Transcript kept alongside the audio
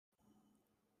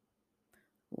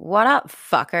What up,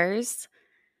 fuckers?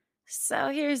 So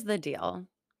here's the deal.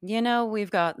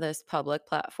 We've got this public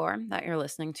platform that you're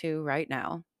listening to right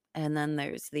now. And then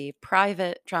there's the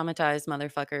private traumatized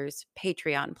motherfuckers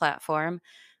Patreon platform,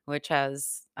 which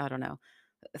has, I don't know,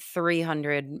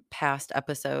 300 past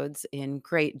episodes in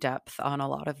great depth on a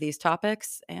lot of these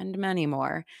topics and many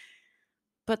more.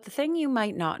 But the thing you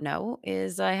might not know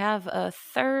is I have a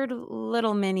third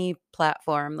little mini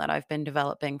platform that I've been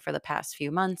developing for the past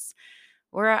few months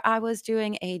where I was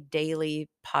doing a daily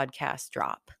podcast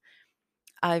drop.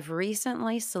 I've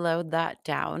recently slowed that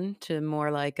down to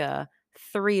more like a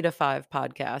 3 to 5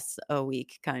 podcasts a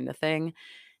week kind of thing.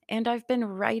 And I've been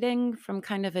writing from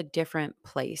kind of a different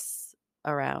place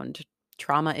around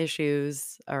trauma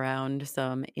issues, around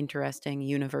some interesting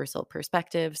universal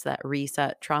perspectives that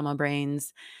reset trauma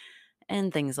brains,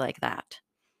 and things like that.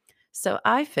 So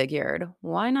I figured,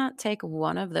 why not take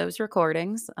one of those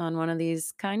recordings on one of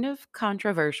these kind of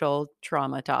controversial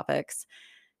trauma topics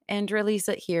and release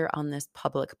it here on this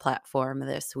public platform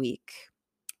this week?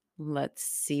 Let's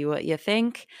see what you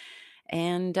think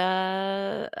and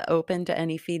open to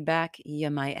any feedback you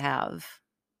might have.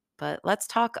 But let's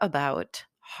talk about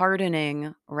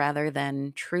hardening rather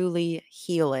than truly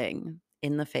healing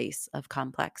in the face of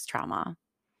complex trauma.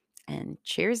 And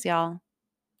cheers, y'all.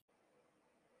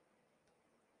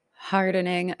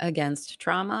 Hardening against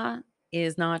trauma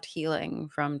is not healing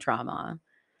from trauma.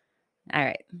 All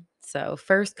right. So,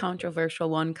 first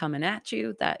controversial one coming at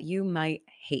you that you might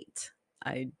hate.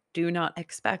 I do not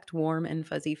expect warm and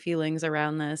fuzzy feelings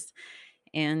around this,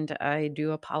 and I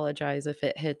do apologize if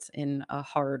it hits in a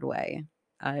hard way.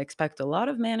 I expect a lot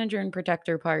of manager and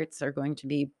protector parts are going to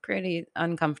be pretty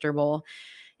uncomfortable,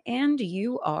 and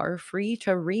you are free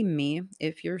to ream me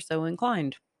if you're so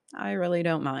inclined. I really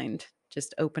don't mind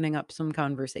just opening up some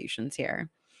conversations here.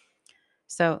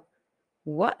 So,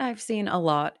 what I've seen a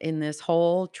lot in this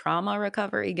whole trauma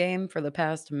recovery game for the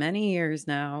past many years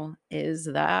now is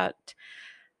that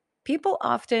people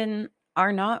often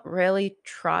are not really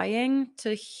trying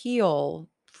to heal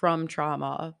from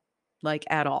trauma, like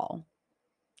at all.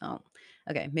 Oh,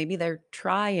 okay. Maybe they're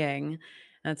trying.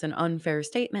 That's an unfair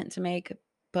statement to make.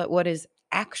 But what is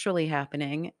actually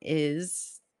happening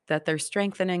is that they're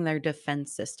strengthening their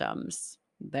defense systems,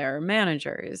 their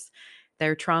managers,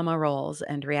 their trauma roles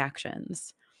and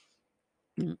reactions.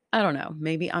 I don't know.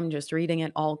 Maybe I'm just reading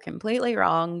it all completely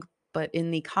wrong, but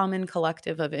in the common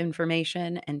collective of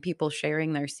information and people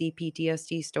sharing their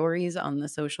CPTSD stories on the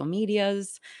social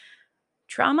medias,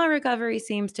 trauma recovery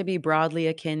seems to be broadly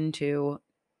akin to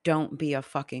don't be a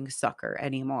fucking sucker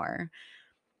anymore,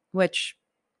 which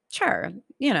sure,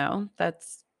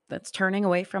 that's turning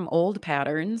away from old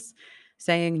patterns,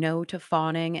 saying no to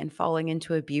fawning and falling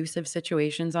into abusive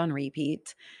situations on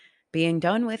repeat, being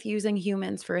done with using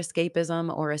humans for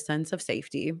escapism or a sense of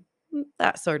safety,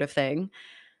 that sort of thing.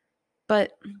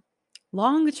 But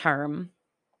long term,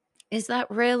 is that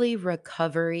really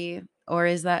recovery or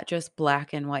is that just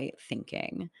black and white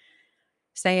thinking?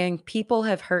 Saying people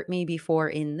have hurt me before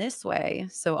in this way,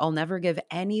 so I'll never give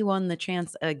anyone the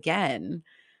chance again.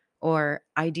 Or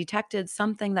I detected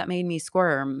something that made me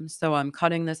squirm, so I'm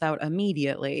cutting this out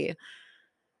immediately.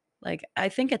 Like, I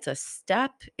think it's a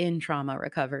step in trauma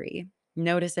recovery.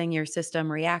 Noticing your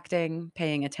system reacting,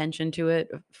 paying attention to it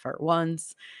for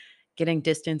once, getting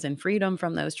distance and freedom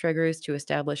from those triggers to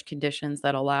establish conditions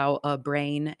that allow a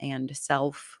brain and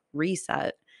self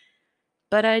reset.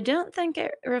 But I don't think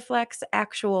it reflects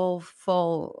actual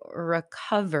full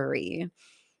recovery.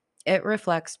 It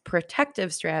reflects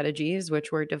protective strategies,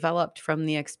 which were developed from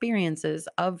the experiences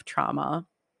of trauma,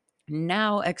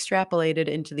 now extrapolated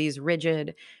into these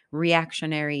rigid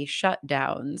reactionary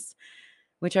shutdowns,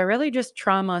 which are really just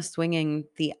trauma swinging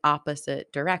the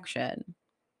opposite direction,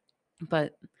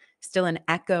 but still an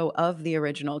echo of the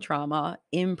original trauma,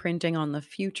 imprinting on the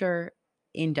future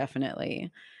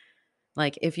indefinitely.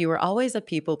 Like if you were always a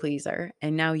people pleaser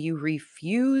and now you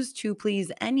refuse to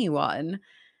please anyone,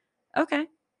 okay,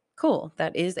 cool.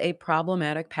 That is a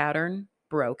problematic pattern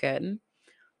broken,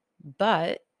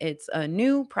 but it's a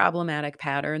new problematic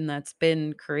pattern that's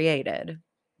been created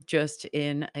just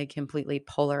in a completely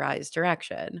polarized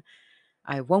direction.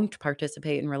 I won't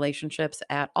participate in relationships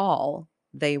at all.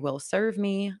 They will serve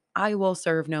me. I will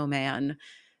serve no man.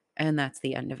 And that's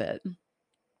the end of it.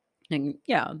 And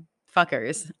yeah,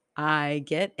 fuckers, I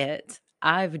get it.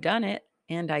 I've done it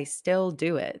and I still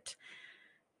do it.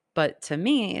 But to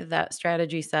me, that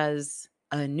strategy says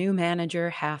a new manager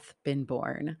hath been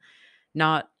born,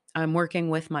 not I'm working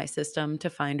with my system to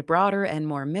find broader and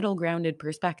more middle grounded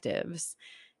perspectives,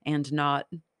 and not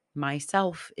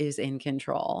myself is in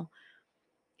control.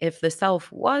 If the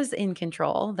self was in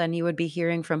control, then you would be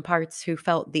hearing from parts who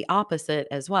felt the opposite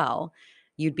as well.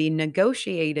 You'd be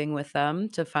negotiating with them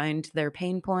to find their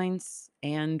pain points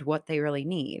and what they really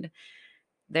need.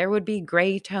 There would be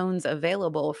gray tones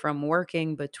available from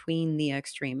working between the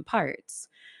extreme parts.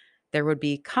 There would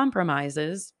be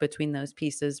compromises between those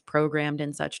pieces programmed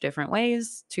in such different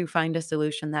ways to find a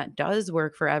solution that does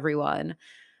work for everyone,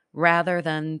 rather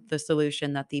than the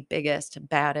solution that the biggest,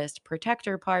 baddest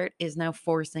protector part is now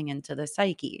forcing into the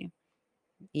psyche,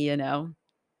 you know?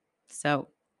 So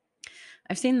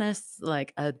I've seen this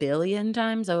like a billion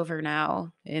times over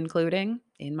now, including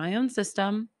in my own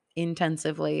system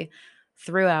intensively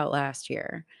throughout last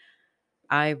year.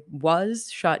 I was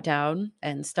shut down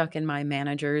and stuck in my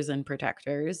managers and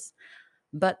protectors,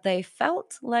 but they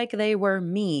felt like they were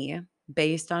me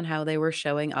based on how they were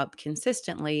showing up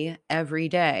consistently every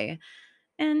day.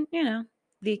 And,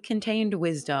 the contained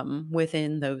wisdom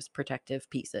within those protective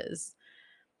pieces.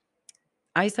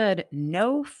 I said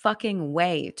no fucking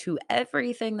way to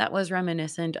everything that was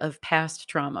reminiscent of past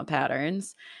trauma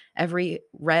patterns. Every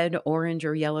red, orange,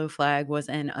 or yellow flag was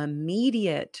an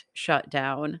immediate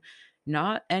shutdown,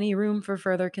 not any room for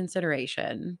further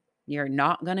consideration. You're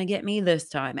not going to get me this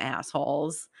time,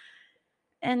 assholes.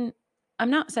 And I'm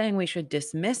not saying we should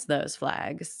dismiss those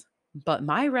flags, but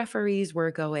my referees were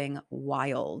going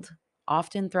wild,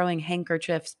 often throwing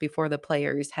handkerchiefs before the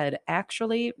players had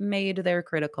actually made their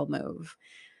critical move.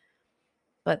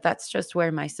 But that's just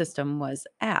where my system was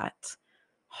at.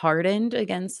 Hardened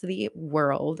against the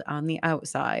world on the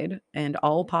outside and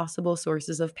all possible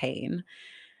sources of pain,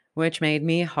 which made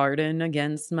me harden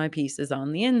against my pieces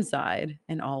on the inside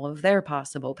and all of their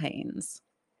possible pains.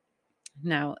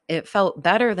 Now, it felt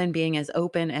better than being as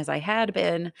open as I had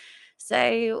been,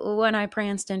 say, when I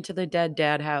pranced into the dead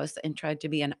dad house and tried to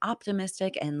be an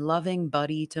optimistic and loving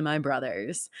buddy to my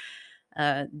brothers.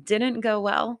 Didn't go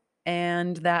well,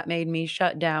 and that made me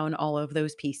shut down all of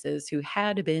those pieces who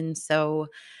had been so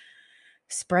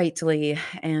sprightly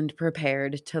and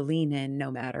prepared to lean in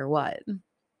no matter what.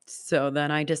 So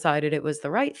then I decided it was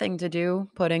the right thing to do,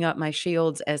 putting up my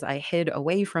shields as I hid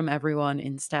away from everyone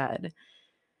instead.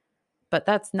 But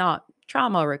that's not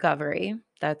trauma recovery.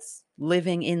 That's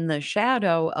living in the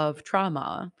shadow of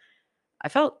trauma. I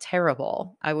felt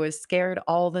terrible. I was scared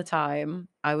all the time.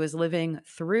 I was living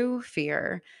through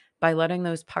fear by letting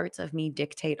those parts of me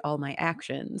dictate all my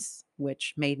actions,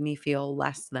 which made me feel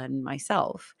less than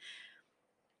myself.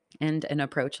 And an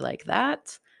approach like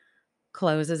that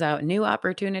closes out new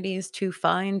opportunities to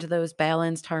find those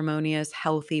balanced, harmonious,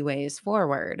 healthy ways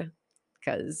forward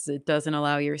because it doesn't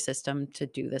allow your system to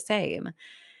do the same.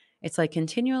 It's like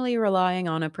continually relying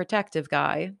on a protective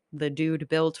guy, the dude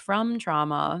built from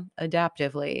trauma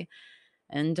adaptively,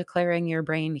 and declaring your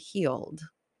brain healed.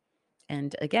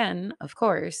 And again, of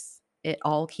course, it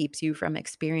all keeps you from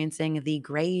experiencing the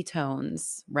gray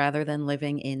tones rather than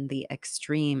living in the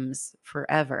extremes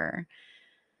forever.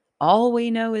 All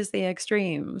we know is the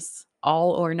extremes,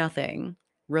 all or nothing.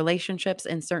 Relationships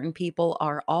and certain people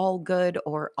are all good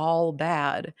or all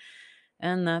bad.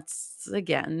 And that's,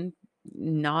 again,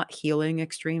 not healing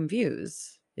extreme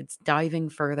views. It's diving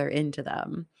further into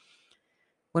them.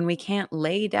 When we can't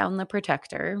lay down the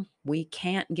protector, we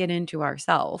can't get into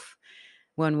ourself.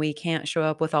 When we can't show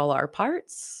up with all our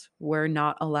parts, we're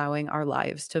not allowing our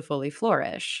lives to fully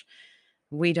flourish.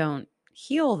 We don't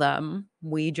heal them,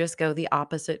 we just go the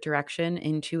opposite direction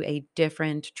into a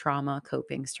different trauma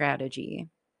coping strategy.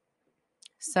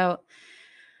 So,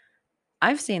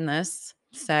 I've seen this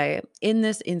say in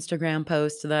this Instagram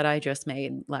post that I just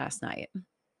made last night.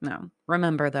 Now,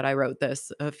 remember that I wrote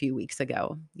this a few weeks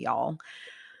ago, y'all.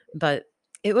 But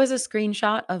it was a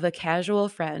screenshot of a casual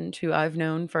friend who I've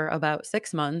known for about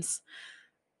 6 months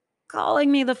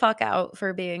calling me the fuck out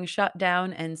for being shut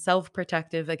down and self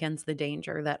protective against the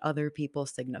danger that other people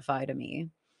signify to me.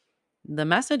 The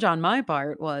message on my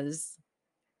part was,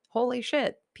 holy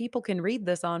shit, people can read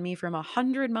this on me from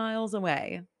 100 miles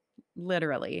away,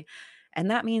 literally. And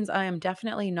that means I am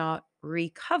definitely not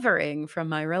recovering from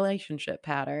my relationship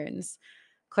patterns.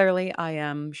 Clearly, I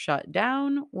am shut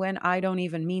down when I don't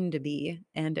even mean to be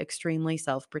and extremely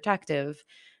self protective,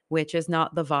 which is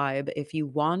not the vibe if you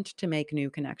want to make new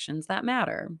connections that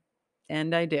matter.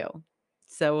 And I do.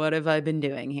 So, what have I been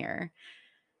doing here?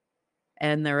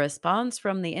 And the response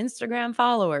from the Instagram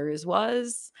followers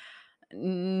was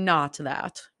not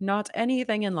that, not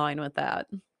anything in line with that.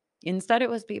 Instead, it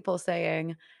was people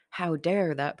saying, how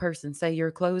dare that person say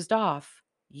you're closed off?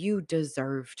 You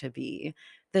deserve to be.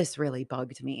 This really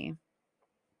bugged me.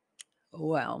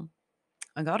 Well,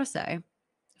 I gotta say,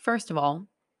 first of all,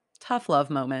 tough love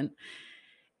moment.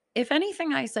 If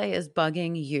anything I say is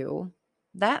bugging you,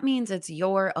 that means it's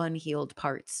your unhealed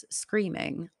parts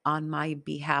screaming on my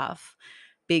behalf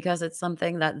because it's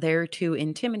something that they're too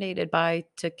intimidated by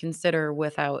to consider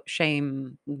without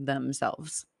shame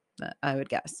themselves, I would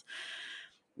guess.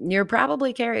 You're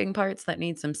probably carrying parts that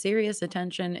need some serious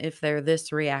attention if they're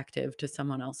this reactive to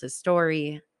someone else's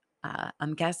story.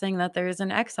 I'm guessing that there's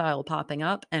an exile popping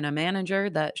up and a manager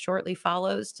that shortly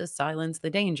follows to silence the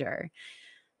danger.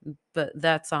 But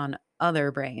that's on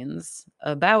other brains,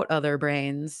 about other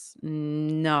brains,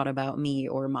 not about me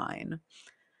or mine.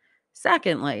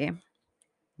 Secondly,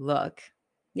 look,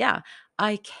 yeah,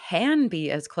 I can be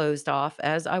as closed off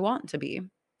as I want to be.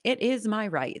 It is my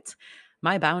right.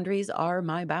 My boundaries are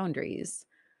my boundaries.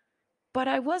 But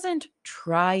I wasn't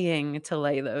trying to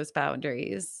lay those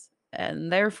boundaries.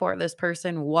 And therefore, this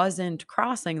person wasn't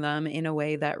crossing them in a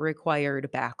way that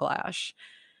required backlash.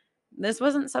 This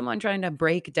wasn't someone trying to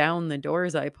break down the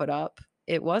doors I put up.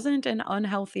 It wasn't an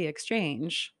unhealthy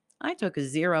exchange. I took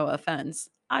zero offense.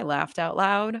 I laughed out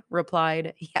loud,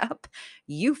 replied, "Yep,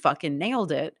 you fucking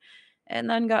nailed it," and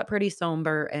then got pretty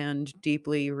somber and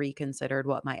deeply reconsidered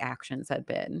what my actions had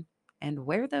been and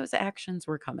where those actions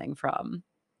were coming from.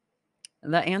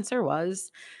 The answer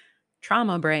was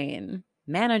trauma brain,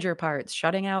 manager parts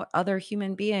shutting out other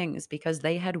human beings because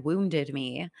they had wounded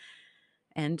me.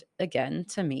 And again,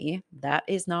 to me, that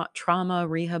is not trauma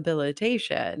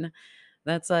rehabilitation.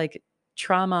 That's like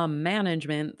trauma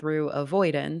management through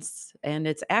avoidance. And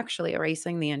it's actually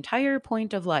erasing the entire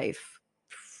point of life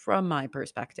from my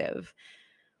perspective.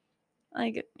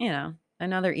 Like,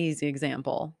 another easy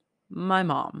example, my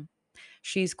mom.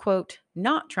 She's, quote,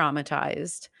 not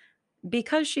traumatized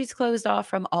because she's closed off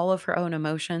from all of her own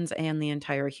emotions and the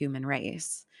entire human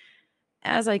race.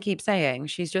 As I keep saying,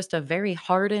 she's just a very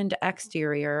hardened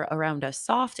exterior around a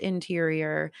soft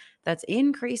interior that's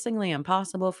increasingly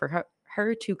impossible for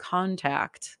her to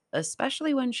contact,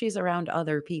 especially when she's around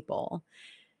other people.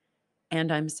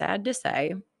 And I'm sad to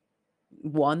say,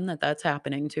 one, that that's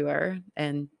happening to her,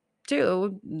 and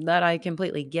two, that I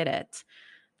completely get it,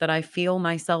 that I feel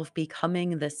myself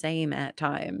becoming the same at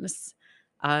times.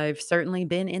 I've certainly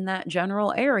been in that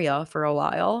general area for a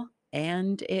while,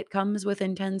 and it comes with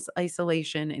intense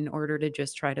isolation in order to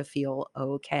just try to feel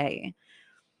okay.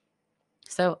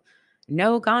 So,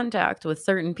 no contact with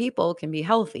certain people can be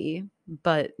healthy,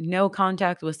 but no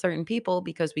contact with certain people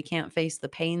because we can't face the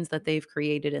pains that they've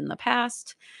created in the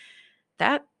past,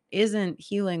 that isn't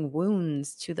healing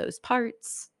wounds to those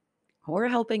parts or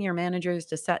helping your managers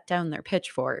to set down their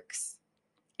pitchforks.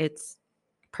 It's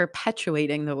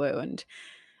perpetuating the wound.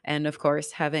 And of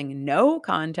course, having no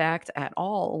contact at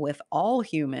all with all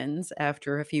humans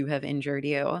after a few have injured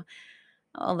you,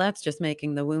 well, that's just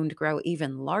making the wound grow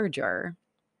even larger.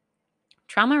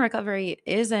 Trauma recovery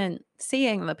isn't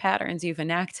seeing the patterns you've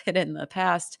enacted in the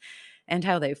past and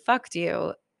how they fucked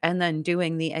you, and then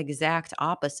doing the exact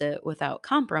opposite without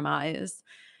compromise.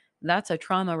 That's a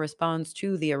trauma response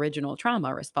to the original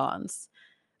trauma response,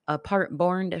 a part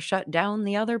born to shut down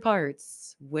the other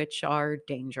parts, which are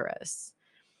dangerous.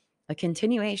 A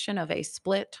continuation of a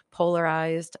split,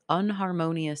 polarized,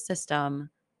 unharmonious system,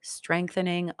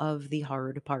 strengthening of the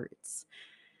hard parts.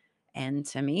 And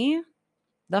to me,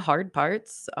 the hard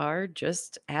parts are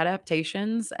just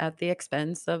adaptations at the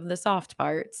expense of the soft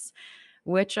parts,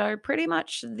 which are pretty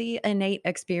much the innate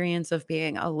experience of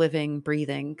being a living,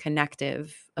 breathing,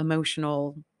 connective,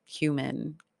 emotional,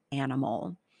 human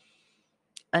animal.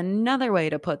 Another way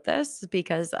to put this,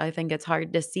 because I think it's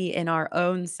hard to see in our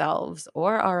own selves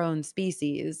or our own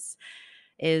species,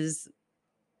 is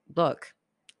look,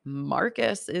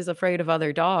 Marcus is afraid of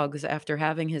other dogs after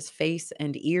having his face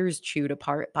and ears chewed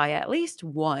apart by at least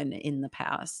one in the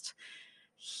past.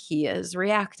 He is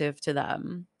reactive to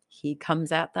them. He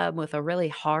comes at them with a really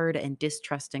hard and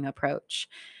distrusting approach.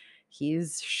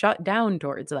 He's shut down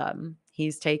towards them.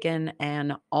 He's taken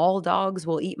an all dogs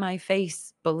will eat my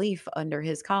face belief under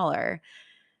his collar.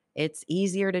 It's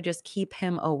easier to just keep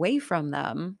him away from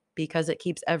them because it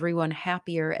keeps everyone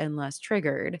happier and less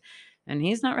triggered. And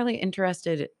he's not really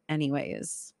interested,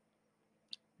 anyways.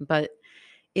 But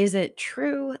is it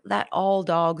true that all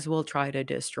dogs will try to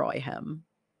destroy him?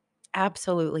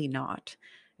 Absolutely not.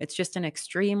 It's just an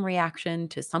extreme reaction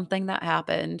to something that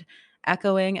happened,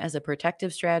 echoing as a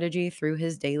protective strategy through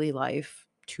his daily life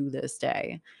to this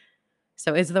day.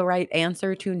 So, is the right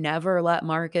answer to never let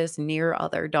Marcus near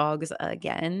other dogs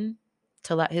again?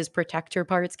 To let his protector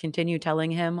parts continue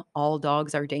telling him all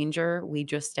dogs are danger, we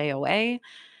just stay away?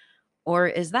 Or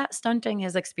is that stunting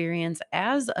his experience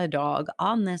as a dog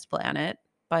on this planet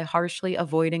by harshly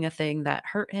avoiding a thing that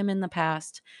hurt him in the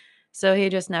past so he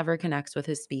just never connects with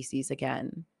his species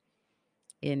again?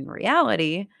 In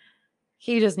reality,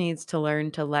 he just needs to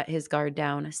learn to let his guard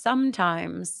down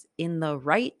sometimes in the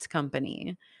right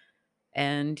company.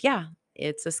 And yeah,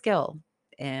 it's a skill.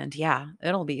 And yeah,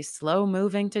 it'll be slow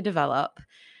moving to develop.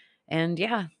 And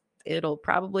yeah, it'll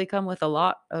probably come with a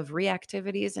lot of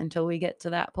reactivities until we get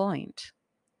to that point.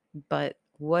 But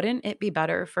wouldn't it be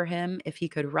better for him if he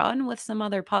could run with some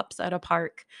other pups at a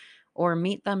park or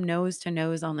meet them nose to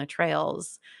nose on the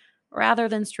trails, rather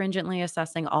than stringently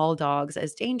assessing all dogs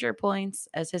as danger points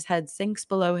as his head sinks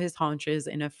below his haunches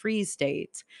in a freeze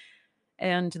state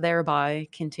and thereby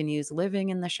continues living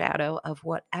in the shadow of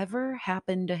whatever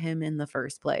happened to him in the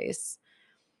first place?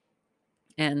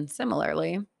 And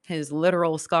similarly, his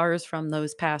literal scars from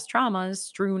those past traumas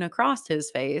strewn across his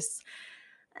face,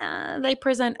 they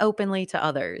present openly to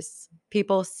others.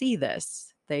 People see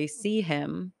this. They see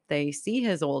him. They see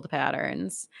his old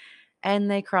patterns, and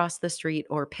they cross the street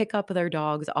or pick up their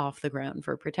dogs off the ground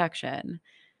for protection,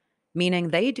 meaning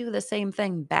they do the same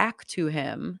thing back to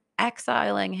him,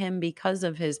 exiling him because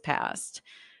of his past,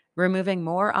 removing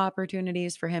more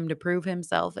opportunities for him to prove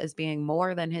himself as being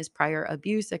more than his prior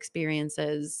abuse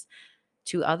experiences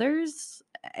to others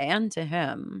and to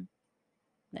him.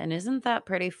 And isn't that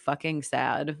pretty fucking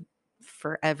sad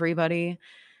for everybody?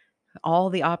 All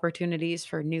the opportunities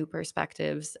for new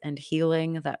perspectives and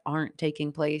healing that aren't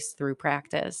taking place through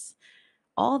practice.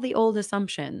 All the old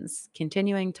assumptions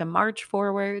continuing to march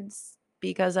forwards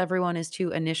because everyone is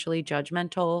too initially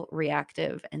judgmental,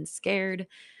 reactive, and scared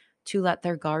to let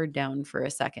their guard down for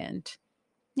a second,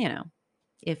 you know,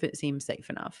 if it seems safe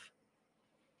enough.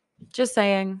 Just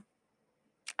saying,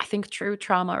 I think true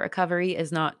trauma recovery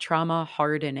is not trauma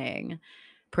hardening,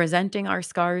 presenting our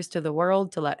scars to the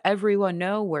world to let everyone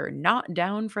know we're not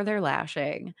down for their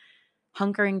lashing,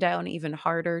 hunkering down even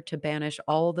harder to banish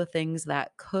all the things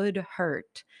that could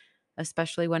hurt,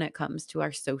 especially when it comes to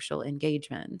our social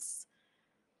engagements.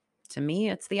 To me,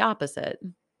 it's the opposite.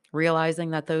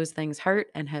 Realizing that those things hurt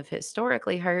and have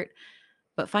historically hurt,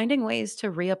 but finding ways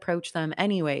to reapproach them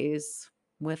anyways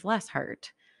with less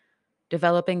hurt.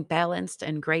 Developing balanced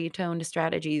and gray toned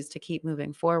strategies to keep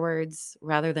moving forwards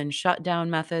rather than shut down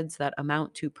methods that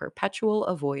amount to perpetual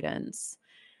avoidance.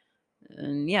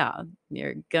 And yeah,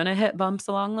 you're gonna hit bumps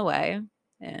along the way.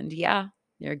 And yeah,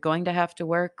 you're going to have to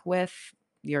work with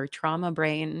your trauma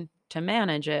brain to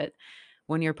manage it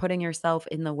when you're putting yourself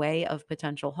in the way of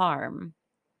potential harm.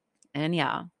 And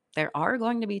yeah, there are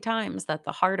going to be times that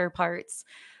the harder parts,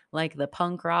 like the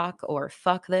punk rock or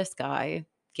fuck this guy,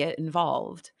 get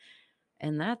involved.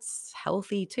 And that's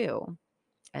healthy too,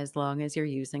 as long as you're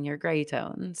using your gray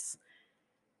tones.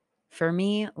 For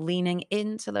me, leaning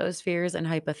into those fears and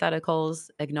hypotheticals,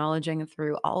 acknowledging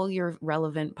through all your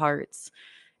relevant parts,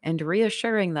 and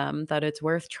reassuring them that it's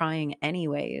worth trying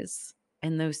anyways.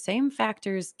 And those same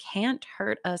factors can't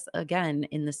hurt us again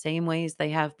in the same ways they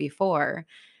have before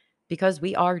because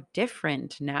we are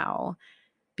different now,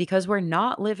 because we're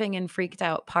not living in freaked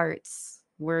out parts.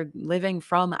 We're living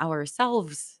from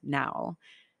ourselves now.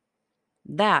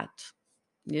 That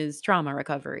is trauma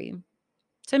recovery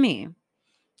to me.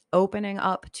 Opening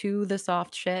up to the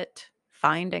soft shit,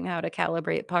 finding how to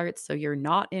calibrate parts so you're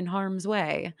not in harm's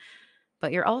way,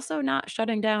 but you're also not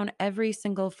shutting down every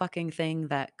single fucking thing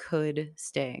that could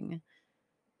sting.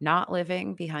 Not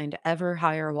living behind ever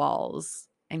higher walls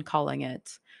and calling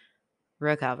it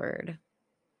recovered.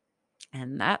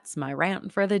 And that's my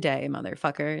rant for the day,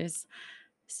 motherfuckers.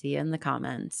 See you in the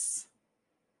comments.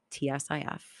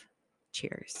 TSIF.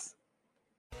 Cheers.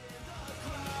 And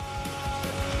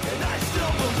I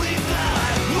still believe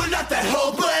that we're not that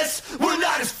hopeless. We're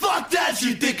not as fucked as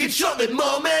you think in short-lived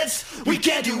moments. We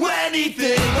can't do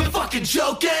anything. A fucking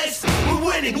joke is we're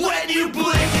winning when you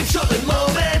blink in short-lived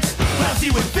moments.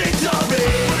 Lousy with victory.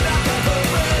 We're not that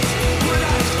hopeless. We're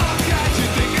not as fucked as you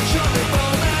think in short-lived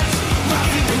moments.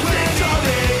 Lousy with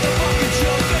victory. The fucking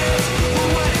joke is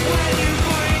we're winning when you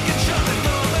blink in short-lived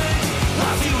moments.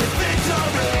 Lousy with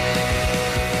victory.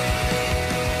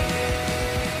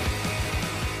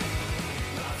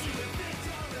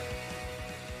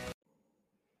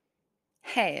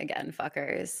 Hey again,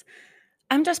 fuckers.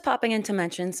 I'm just popping in to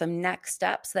mention some next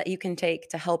steps that you can take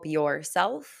to help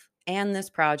yourself and this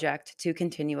project to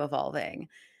continue evolving.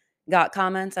 Got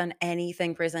comments on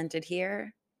anything presented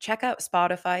here? Check out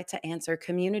Spotify to answer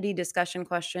community discussion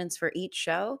questions for each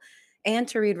show and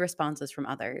to read responses from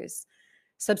others.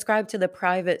 Subscribe to the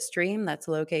private stream that's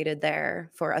located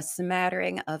there for a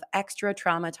smattering of extra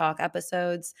trauma talk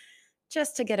episodes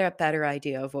just to get a better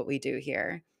idea of what we do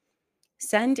here.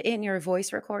 Send in your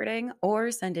voice recording or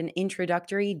send an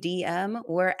introductory DM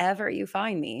wherever you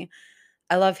find me.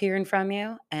 I love hearing from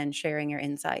you and sharing your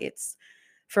insights.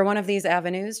 For one of these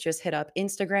avenues, just hit up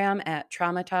Instagram at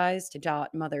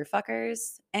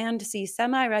traumatized.motherfuckers and see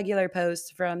semi regular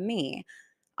posts from me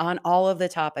on all of the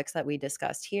topics that we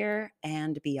discussed here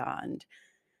and beyond,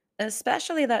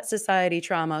 especially that society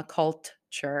trauma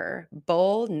culture,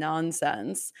 bull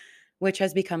nonsense, which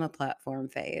has become a platform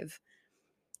fave.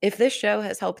 If this show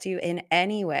has helped you in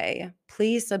any way,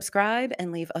 please subscribe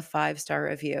and leave a 5-star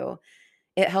review.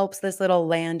 It helps this little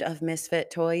land of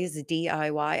misfit toys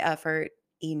DIY effort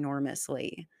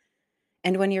enormously.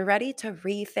 And when you're ready to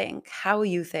rethink how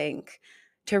you think,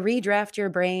 to redraft your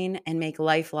brain and make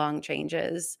lifelong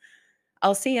changes,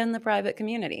 I'll see you in the private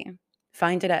community.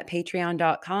 Find it at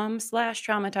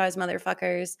patreon.com/traumatized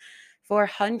motherfuckers for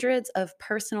hundreds of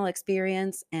personal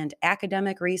experience and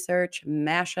academic research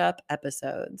mashup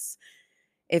episodes.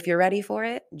 If you're ready for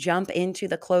it, jump into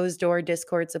the closed door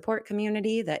Discord support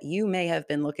community that you may have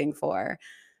been looking for,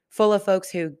 full of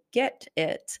folks who get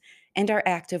it and are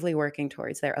actively working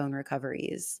towards their own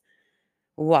recoveries.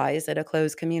 Why is it a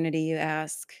closed community, you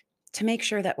ask? To make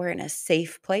sure that we're in a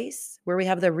safe place where we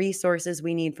have the resources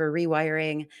we need for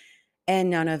rewiring and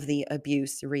none of the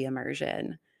abuse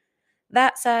reimmersion.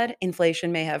 That said,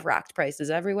 inflation may have rocked prices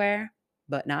everywhere,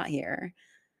 but not here.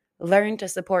 Learn to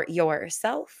support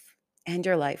yourself, and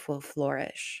your life will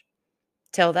flourish.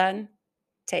 Till then,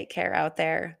 take care out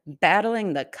there,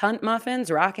 battling the cunt muffins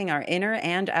rocking our inner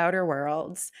and outer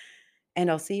worlds. And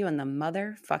I'll see you in the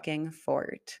motherfucking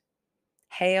fort.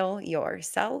 Hail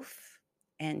yourself,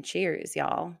 and cheers,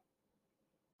 y'all.